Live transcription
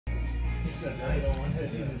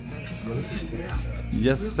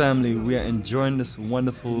Yes, family, we are enjoying this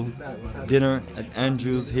wonderful dinner at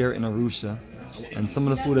Andrew's here in Arusha, and some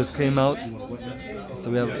of the food has came out. So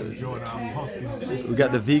we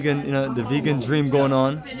got the vegan, the vegan dream going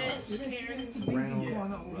on.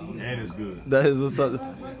 And it's good. That is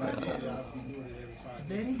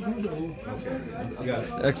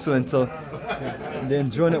excellent. So they're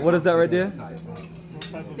enjoying it. What is that right there?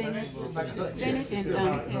 Spinach and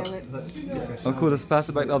carrot. Oh, cool. Let's pass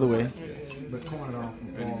it back the other way.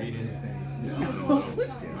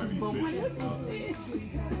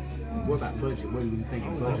 What about budget? What do you think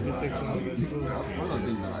of budget?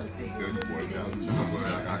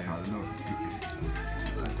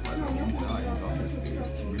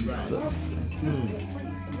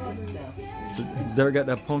 So Derek got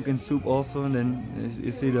that pumpkin soup also, and then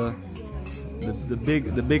you see the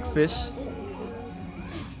big fish.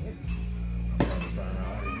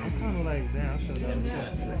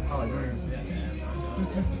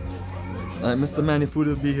 Alright, Mr. Manny, food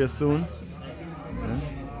will be here soon. Yeah.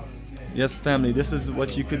 Yes, family, this is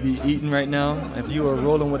what you could be eating right now if you are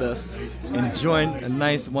rolling with us, enjoying a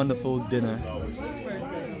nice, wonderful dinner.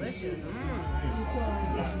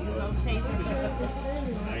 So tasty.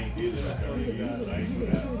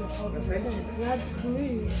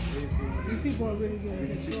 These people are really good.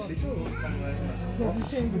 Because you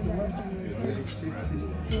change it to what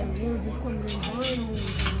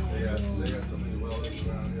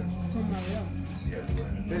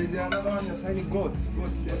there is another one that's having goat.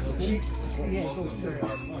 Yeah,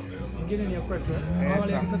 goat. Get in your quarter.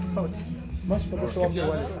 Only it's at 40. Much better to have the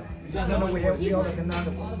one. No, we have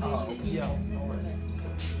another one. Yeah.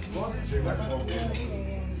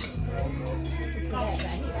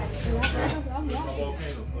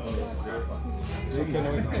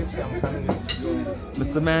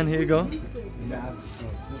 Mr. Man, here you go.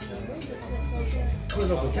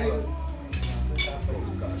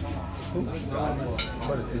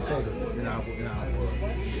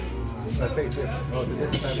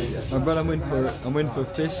 My brother, I'm waiting for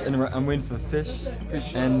fish, and I'm waiting for fish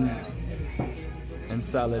and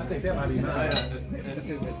salad. Is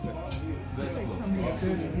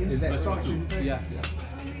that starchy? Yeah.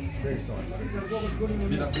 Very starchy.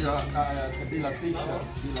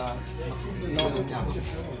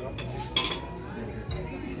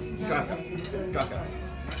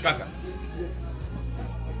 Caca.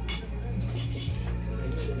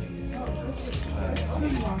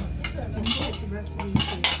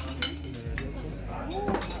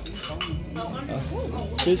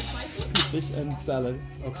 Fish and salad.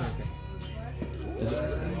 Okay.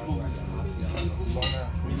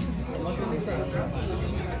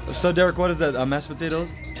 So Derek, what is that? Mashed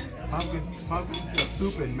potatoes? Pumpkin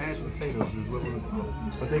soup and mashed potatoes is what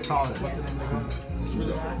they call it. What's the name of it?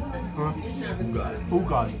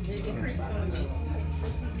 Ugali.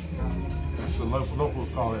 That's the locals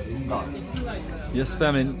call it ugali. Yes,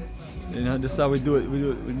 family. This is how we do it.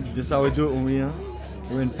 This is how we do it when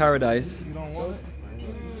we're in paradise. You don't want it?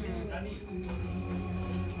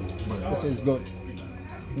 This is good.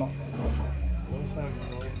 No.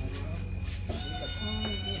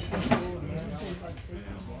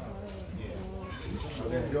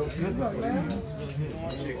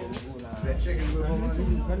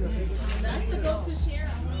 That's the goat to share.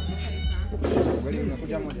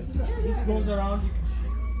 This goes around.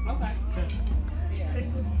 Okay.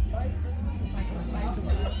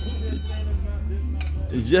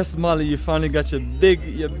 Yes, Molly, you finally got your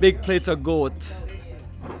big plate of goat.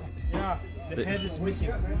 Yeah, the head is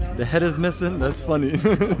missing. The head is missing? That's funny.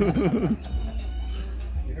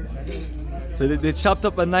 So they chopped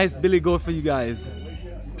up a nice billy goat for you guys.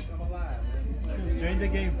 Join the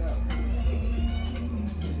game.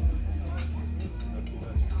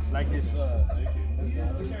 Like this.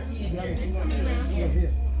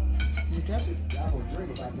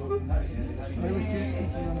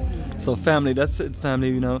 So family, that's it,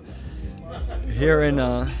 family, here in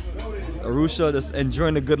Arusha, just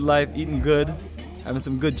enjoying the good life, eating good, having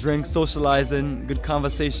some good drinks, socializing, good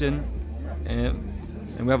conversation, and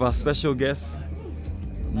we have our special guest,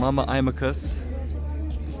 Mama Imacus,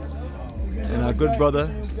 and our good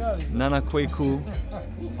brother, Nana Kweku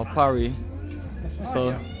Opari,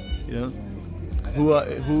 so, who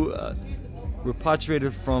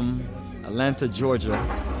repatriated from Atlanta, Georgia.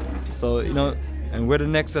 So, and we're the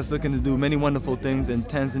next that's looking to do many wonderful things, and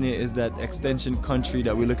Tanzania is that extension country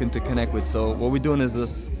that we're looking to connect with. So what we're doing is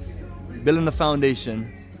just building the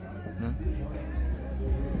foundation.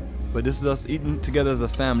 But this is us eating together as a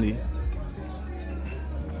family.